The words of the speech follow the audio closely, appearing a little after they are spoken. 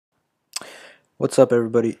What's up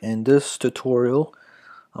everybody? In this tutorial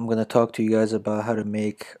I'm going to talk to you guys about how to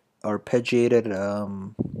make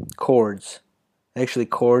arpeggiated chords. Actually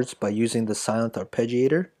chords by using the Sylenth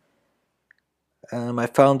arpeggiator. I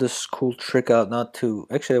found this cool trick out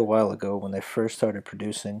actually a while ago when I first started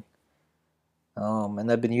producing.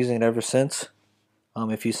 And I've been using it ever since.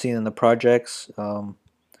 If you've seen in the projects,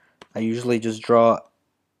 I usually just draw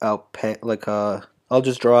out I'll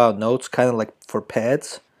just draw out notes kind of like for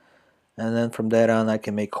pads, and then from that on I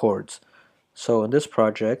can make chords. So in this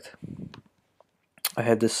project I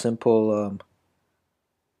have this simple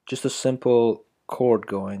just a simple chord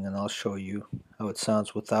going, and I'll show you how it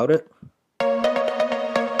sounds without it.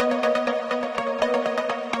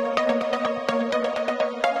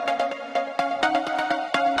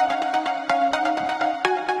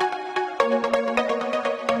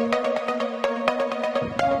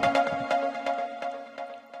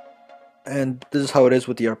 And this is how it is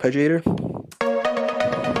with the arpeggiator.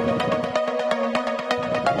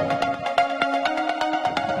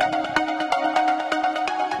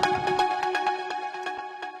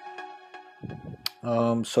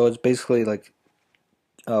 So it's basically like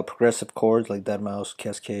progressive chords like Dead Mouse,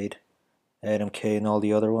 Cascade, Adam K, and all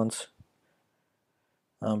the other ones.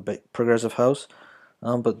 But progressive house.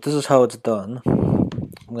 But this is how it's done. I'm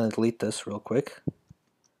going to delete this real quick.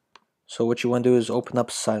 So what you want to do is open up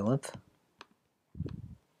Sylenth.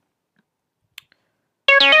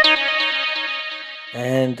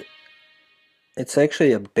 And it's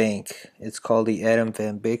actually a bank. It's called the Adam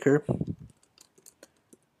Van Baker.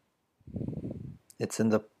 It's in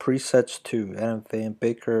the presets 2, Adam Van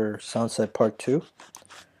Baker Soundset Part 2.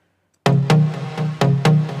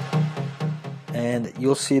 And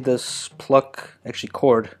you'll see this pluck, actually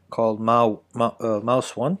chord, called Mouse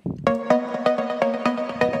 1.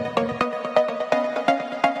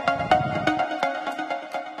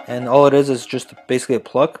 And all it is just basically a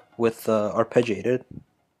pluck with arpeggiated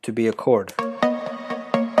to be a chord.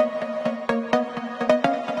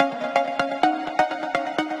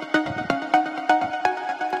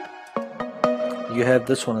 You have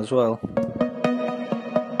this one as well.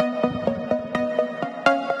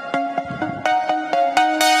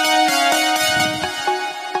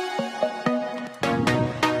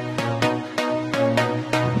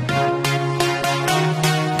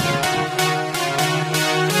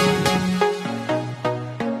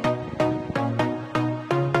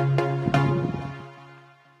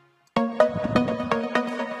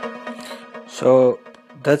 So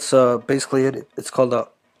that's basically it. It's called the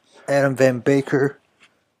Adam Van Baker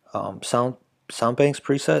Soundbanks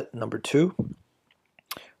preset number 2.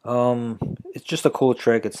 It's just a cool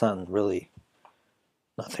trick. It's nothing really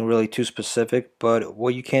too specific, but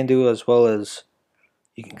what you can do as well is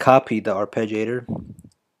you can copy the arpeggiator.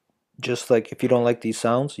 Just like if you don't like these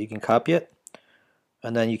sounds, you can copy it,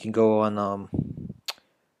 and then you can go on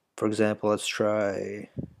for example, let's try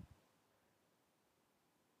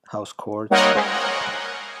house chords.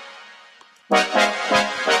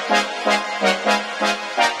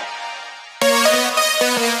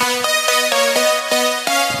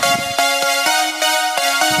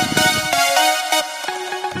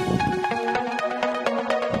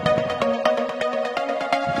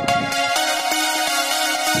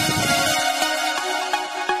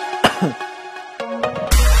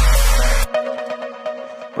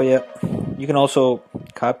 But yeah, you can also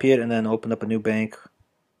copy it and then open up a new bank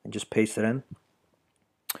and just paste it in.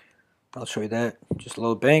 I'll show you that. Just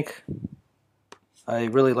load bank. I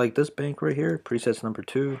really like this bank right here, presets number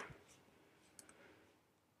 2.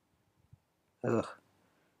 Right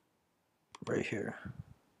here.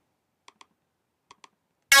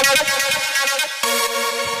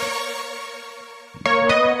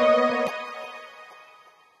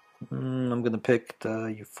 I'm gonna pick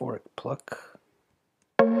the euphoric pluck.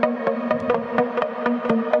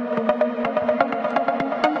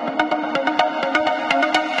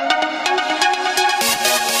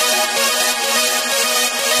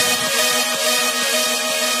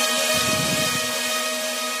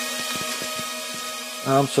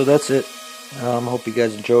 So that's it. Hope you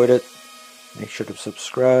guys enjoyed it. Make sure to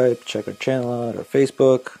subscribe, check our channel out, our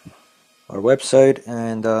Facebook, our website,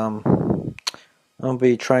 and I'll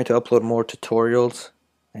be trying to upload more tutorials.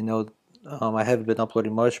 I know I haven't been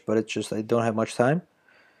uploading much, but it's just I don't have much time.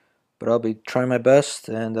 But I'll be trying my best,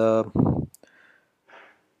 and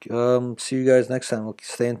see you guys next time. We'll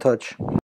stay in touch.